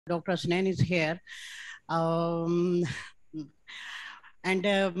Dr. Asnan is here. Um,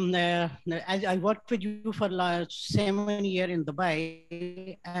 as I worked with you for last 7 years in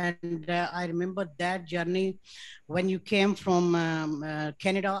Dubai, and I remember that journey when you came from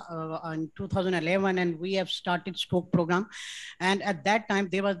Canada in 2011, and we have started stroke program. And at that time,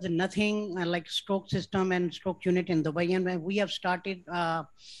 there was nothing like stroke system and stroke unit in Dubai, and we have started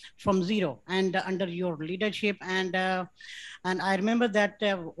from zero. And under your leadership, and I remember that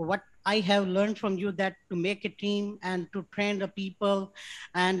what I have learned from you, that to make a team and to train the people,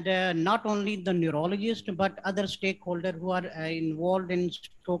 and not only the neurologist but other stakeholders who are involved in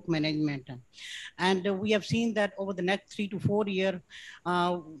stroke management. And we have seen that over the next 3 to 4 years,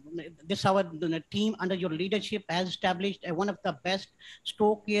 uh, this our team under your leadership has established one of the best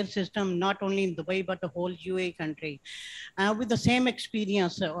stroke care system, not only in Dubai but the whole UAE country. With the same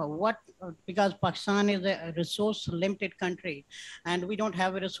experience, because Pakistan is a resource limited country, and we don't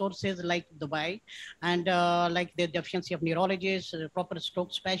have resources like Dubai, and like the deficiency of neurologists, proper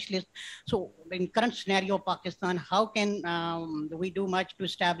stroke specialists. So in current scenario of Pakistan, how can we do much to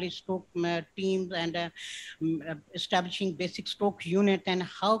establish stroke teams, and establishing basic stroke unit, and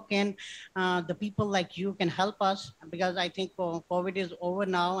how can the people like you can help us? Because I think COVID is over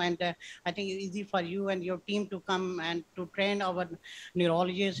now, and I think it's easy for you and your team to come and to train our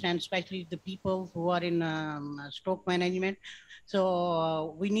neurologists, and especially the people who are in stroke management.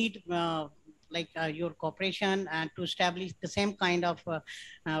 So we need your cooperation and to establish the same kind of a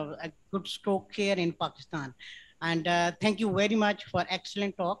good stroke care in Pakistan. And thank you very much for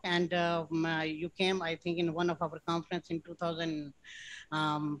excellent talk. And you came, I think, in one of our conference in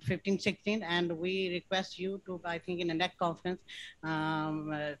 2015-16, and we request you to, I think, in the next conference,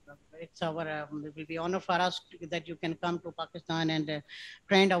 it will be honor for us that you can come to Pakistan and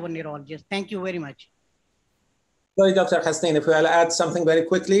train our neurologists. Thank you very much. Sorry, Dr. Hasnain, if I'll add something very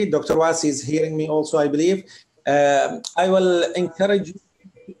quickly. Dr. Wasi is hearing me also, I believe. I will encourage you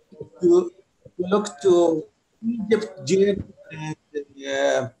to look to Egypt, Jordan, and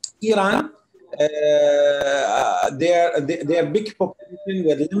Iran. They're big population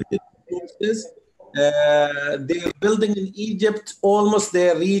with limited resources. They're building in Egypt, almost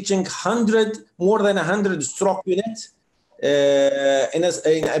they're reaching more than 100 stroke units. In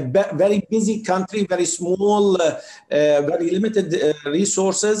a very busy country, very small, very limited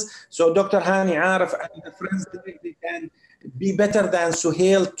resources. So Dr. Hani Arif and the friends, they can be better than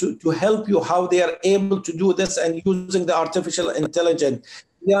Suhail to help you how they are able to do this and using the artificial intelligence.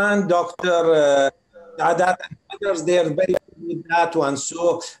 Jan, Dr. Adat and others, they are very good with that one.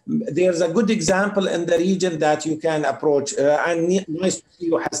 So there's a good example in the region that you can approach. And nice to see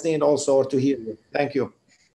you, Hasnain, also, to hear you. Thank you.